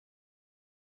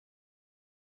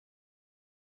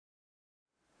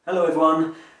Hello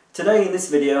everyone. Today in this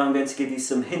video I'm going to give you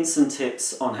some hints and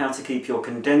tips on how to keep your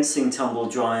condensing tumble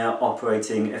dryer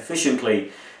operating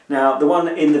efficiently. Now the one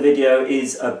in the video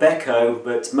is a Beko,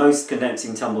 but most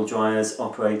condensing tumble dryers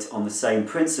operate on the same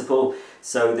principle,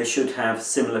 so they should have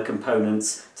similar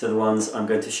components to the ones I'm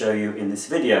going to show you in this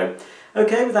video.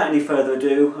 Okay, without any further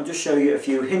ado, I'll just show you a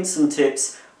few hints and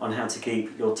tips on how to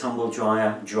keep your tumble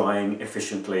dryer drying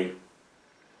efficiently.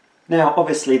 Now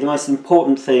obviously the most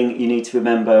important thing you need to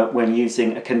remember when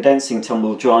using a condensing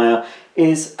tumble dryer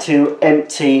is to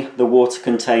empty the water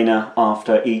container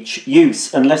after each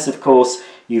use, unless of course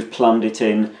you've plumbed it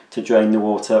in to drain the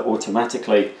water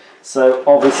automatically. So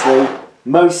obviously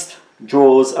most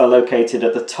drawers are located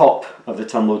at the top of the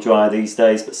tumble dryer these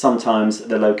days, but sometimes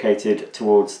they're located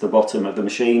towards the bottom of the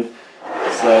machine.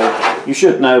 So you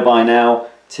should know by now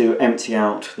to empty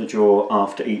out the drawer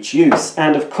after each use.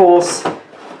 And of course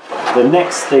the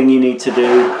next thing you need to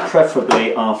do,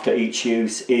 preferably after each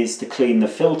use, is to clean the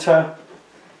filter.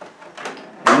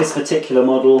 In this particular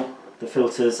model, the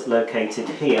filter's located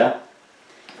here.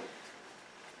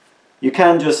 You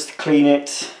can just clean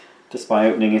it just by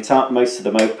opening it up, most of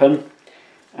them open,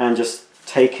 and just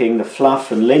taking the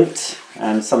fluff and lint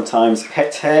and sometimes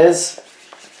pet hairs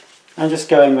and just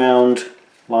going round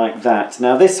like that.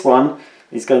 Now this one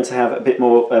is going to have a bit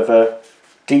more of a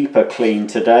deeper clean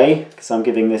today because I'm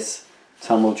giving this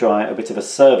tumble dryer a bit of a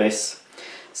service.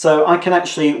 So I can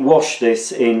actually wash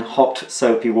this in hot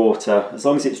soapy water. As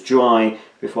long as it's dry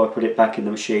before I put it back in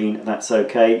the machine, that's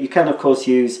okay. You can of course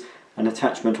use an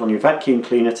attachment on your vacuum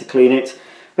cleaner to clean it,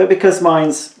 but because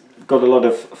mine's got a lot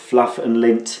of fluff and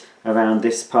lint around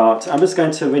this part, I'm just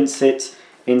going to rinse it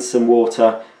in some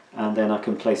water and then I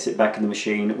can place it back in the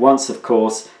machine once of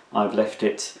course I've left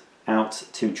it out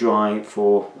to dry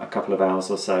for a couple of hours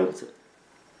or so.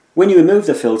 When you remove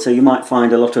the filter, you might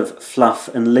find a lot of fluff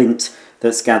and lint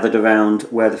that's gathered around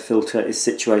where the filter is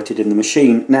situated in the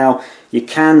machine. Now you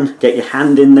can get your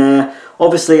hand in there.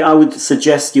 Obviously I would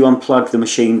suggest you unplug the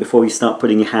machine before you start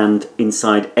putting your hand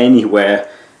inside anywhere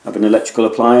of an electrical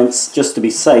appliance, just to be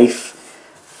safe.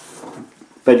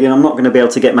 But you know, I'm not going to be able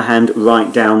to get my hand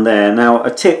right down there. Now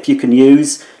a tip you can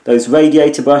use, those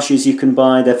radiator brushes you can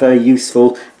buy, they're very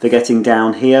useful for getting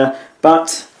down here,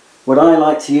 but what I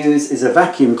like to use is a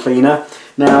vacuum cleaner.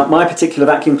 Now my particular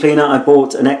vacuum cleaner, I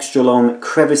bought an extra long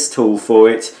crevice tool for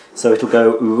it, so it'll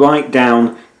go right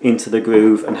down into the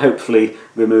groove and hopefully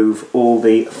remove all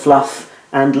the fluff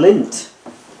and lint.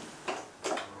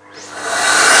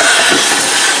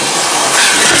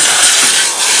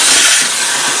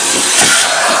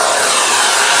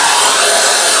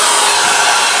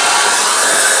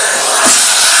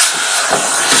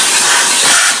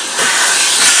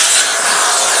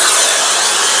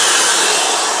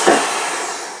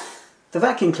 The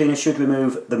vacuum cleaner should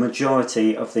remove the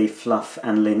majority of the fluff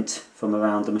and lint from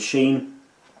around the machine,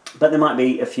 but there might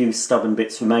be a few stubborn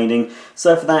bits remaining.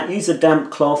 So for that, use a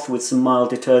damp cloth with some mild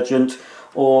detergent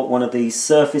or one of these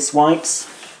surface wipes,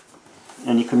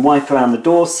 and you can wipe around the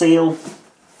door seal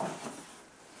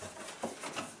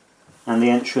and the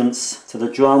entrance to the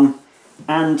drum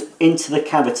and into the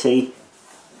cavity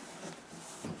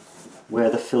where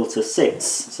the filter sits.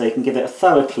 So you can give it a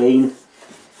thorough clean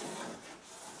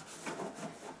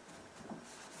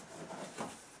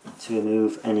to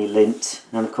remove any lint,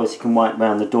 and of course you can wipe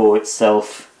around the door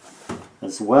itself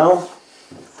as well.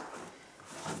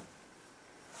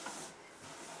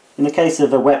 In the case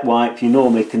of a wet wipe, you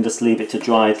normally can just leave it to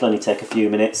dry, it'll only take a few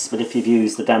minutes, but if you've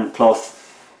used the damp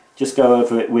cloth, just go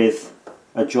over it with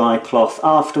a dry cloth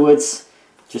afterwards,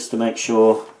 just to make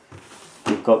sure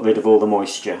you've got rid of all the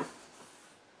moisture.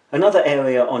 Another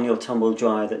area on your tumble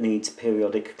dryer that needs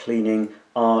periodic cleaning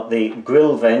are the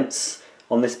grill vents.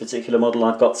 On this particular model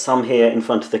I've got some here in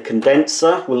front of the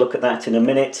condenser, we'll look at that in a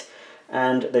minute,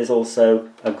 and there's also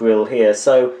a grill here.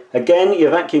 So again,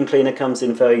 your vacuum cleaner comes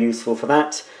in very useful for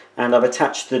that, and I've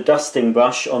attached the dusting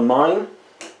brush on mine.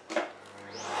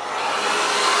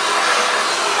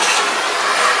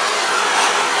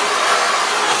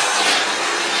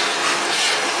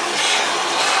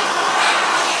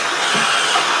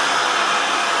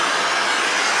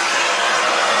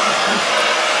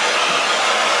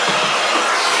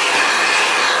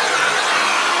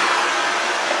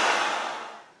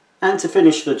 And to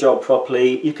finish the job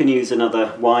properly, you can use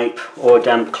another wipe or a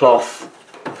damp cloth,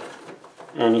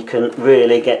 and you can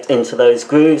really get into those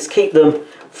grooves, keep them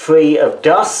free of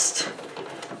dust.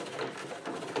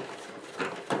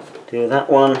 Do that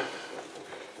one,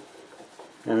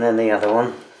 and then the other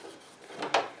one.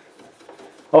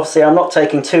 Obviously I'm not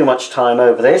taking too much time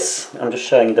over this, I'm just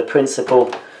showing you the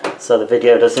principle so the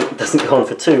video doesn't go on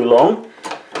for too long.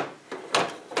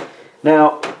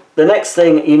 Now, the next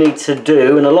thing you need to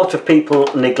do, and a lot of people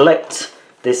neglect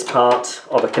this part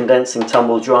of a condensing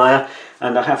tumble dryer,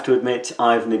 and I have to admit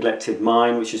I've neglected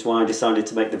mine, which is why I decided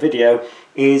to make the video,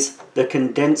 is the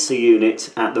condenser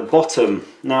unit at the bottom.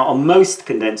 Now, on most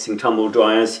condensing tumble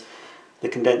dryers, the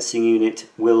condensing unit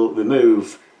will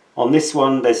remove. On this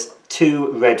one, there's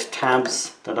 2 red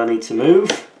tabs that I need to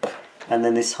move, and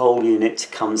then this whole unit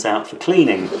comes out for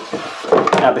cleaning.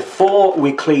 Now, before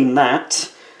we clean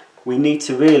that, we need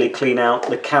to really clean out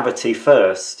the cavity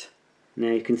first. Now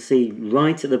you can see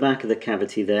right at the back of the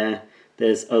cavity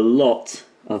there's a lot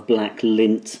of black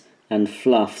lint and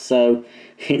fluff, so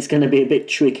it's going to be a bit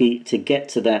tricky to get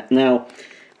to that. Now,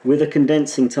 with a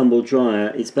condensing tumble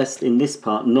dryer, it's best in this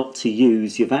part not to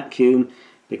use your vacuum,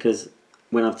 because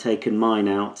when I've taken mine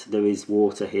out there is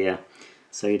water here,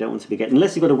 so you don't want to be getting,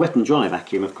 unless you've got a wet and dry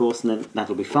vacuum of course, and then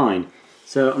that'll be fine.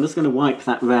 So I'm just going to wipe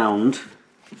that round.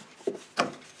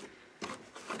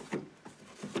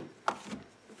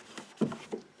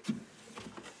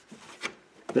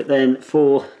 But then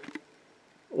for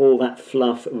all that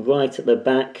fluff right at the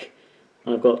back,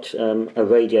 I've got a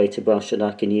radiator brush that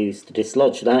I can use to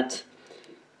dislodge that,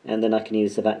 and then I can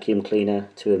use the vacuum cleaner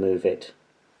to remove it.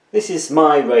 This is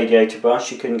my radiator brush.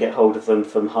 You can get hold of them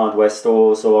from hardware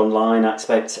stores or online. I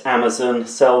expect Amazon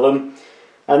sell them.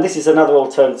 And this is another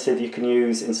alternative you can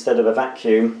use instead of a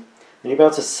vacuum. And you'll be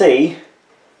able to see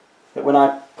that when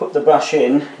I put the brush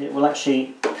in, it will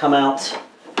actually come out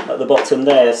at the bottom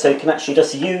there, so you can actually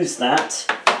just use that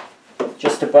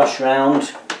just to brush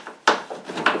around.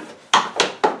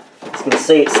 As you can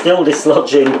see, it's still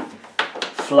dislodging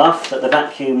fluff that the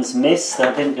vacuum's missed.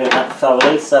 I didn't do it that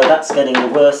thoroughly, so that's getting the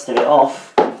worst of it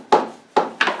off.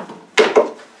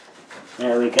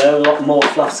 There we go, a lot more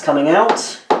fluff's coming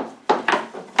out.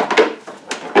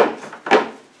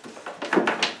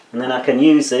 And then I can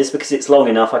use this, because it's long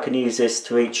enough, I can use this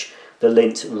to reach the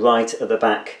lint right at the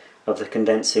back of the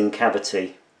condensing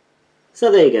cavity.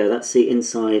 So there you go, that's the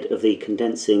inside of the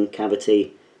condensing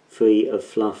cavity, free of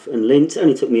fluff and lint.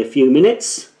 Only took me a few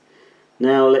minutes.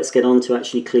 Now let's get on to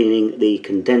actually cleaning the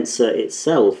condenser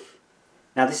itself.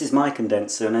 Now this is my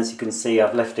condenser, and as you can see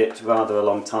I've left it rather a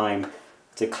long time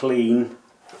to clean.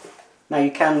 Now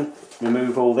you can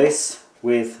remove all this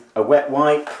with a wet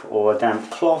wipe or a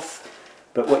damp cloth,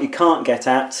 but what you can't get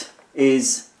at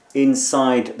is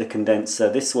inside the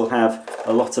condenser. This will have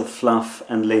a lot of fluff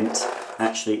and lint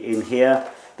actually in here.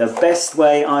 The best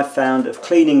way I've found of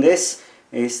cleaning this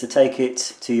is to take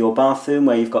it to your bathroom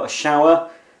where you've got a shower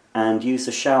and use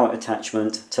the shower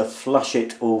attachment to flush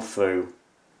it all through.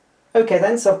 Okay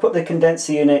then, so I've put the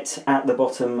condenser unit at the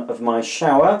bottom of my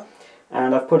shower,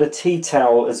 and I've put a tea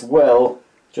towel as well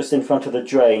just in front of the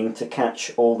drain to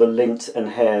catch all the lint and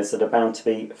hairs that are bound to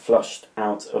be flushed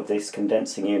out of this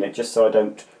condensing unit, just so I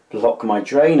don't block my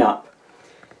drain up.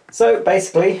 So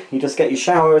basically you just get your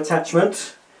shower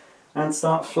attachment and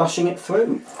start flushing it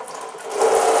through.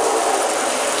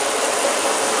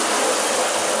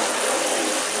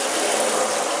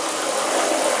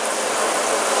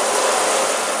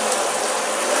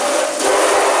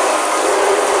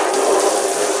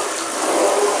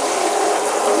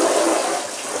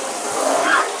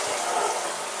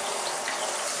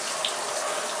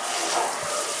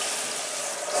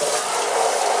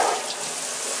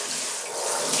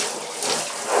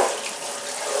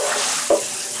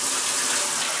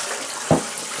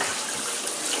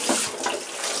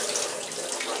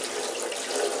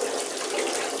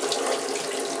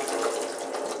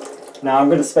 Now I'm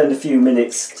going to spend a few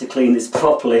minutes to clean this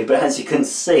properly, but as you can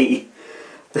see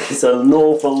there's an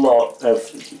awful lot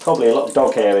of, probably a lot of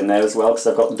dog hair in there as well, because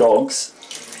I've got dogs,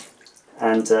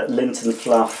 and lint and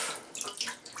fluff.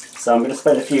 So I'm going to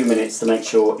spend a few minutes to make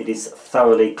sure it is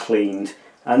thoroughly cleaned,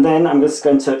 and then I'm just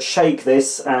going to shake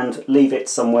this and leave it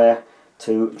somewhere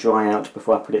to dry out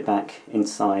before I put it back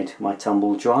inside my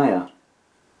tumble dryer.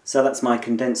 So that's my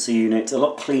condenser unit, a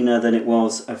lot cleaner than it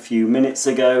was a few minutes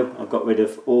ago. I've got rid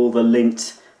of all the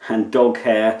lint and dog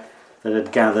hair that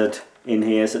had gathered in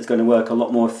here, so it's going to work a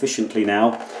lot more efficiently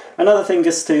now. Another thing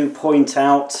just to point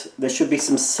out, there should be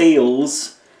some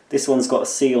seals. This one's got a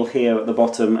seal here at the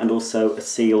bottom and also a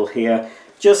seal here.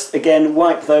 Just again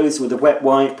wipe those with a wet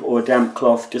wipe or a damp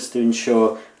cloth just to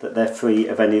ensure that they're free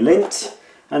of any lint.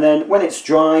 And then when it's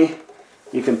dry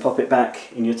you can pop it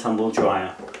back in your tumble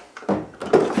dryer.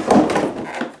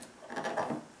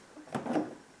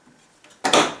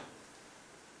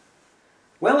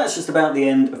 Well, that's just about the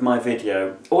end of my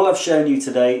video. All I've shown you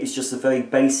today is just the very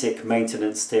basic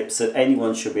maintenance tips that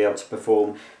anyone should be able to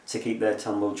perform to keep their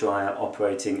tumble dryer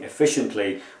operating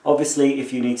efficiently. Obviously,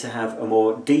 if you need to have a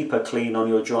more deeper clean on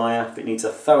your dryer, if it needs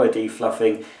a thorough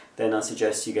defluffing, then I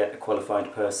suggest you get a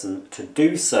qualified person to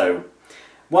do so.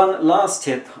 One last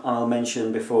tip I'll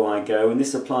mention before I go, and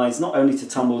this applies not only to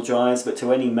tumble dryers but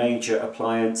to any major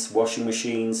appliance, washing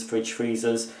machines, fridge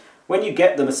freezers. When you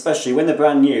get them, especially when they're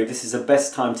brand new, this is the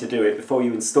best time to do it before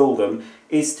you install them,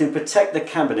 is to protect the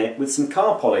cabinet with some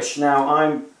car polish. Now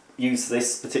I use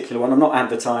this particular one, I'm not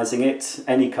advertising it,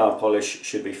 any car polish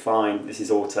should be fine. This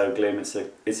is Auto Glim,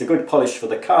 it's a good polish for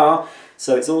the car,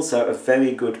 so it's also a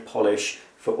very good polish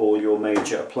for all your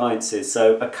major appliances.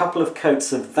 So a couple of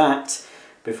coats of that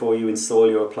before you install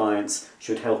your appliance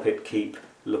should help it keep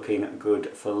looking good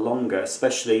for longer,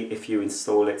 especially if you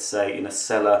install it, say, in a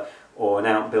cellar or an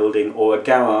outbuilding or a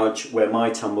garage where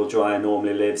my tumble dryer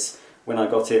normally lives. When I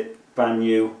got it brand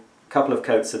new, a couple of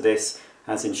coats of this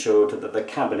has ensured that the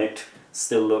cabinet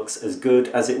still looks as good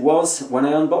as it was when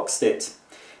I unboxed it.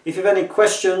 If you have any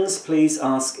questions, please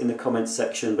ask in the comments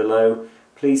section below.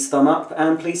 Please thumb up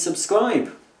and please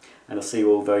subscribe. And I'll see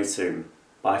you all very soon.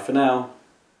 Bye for now.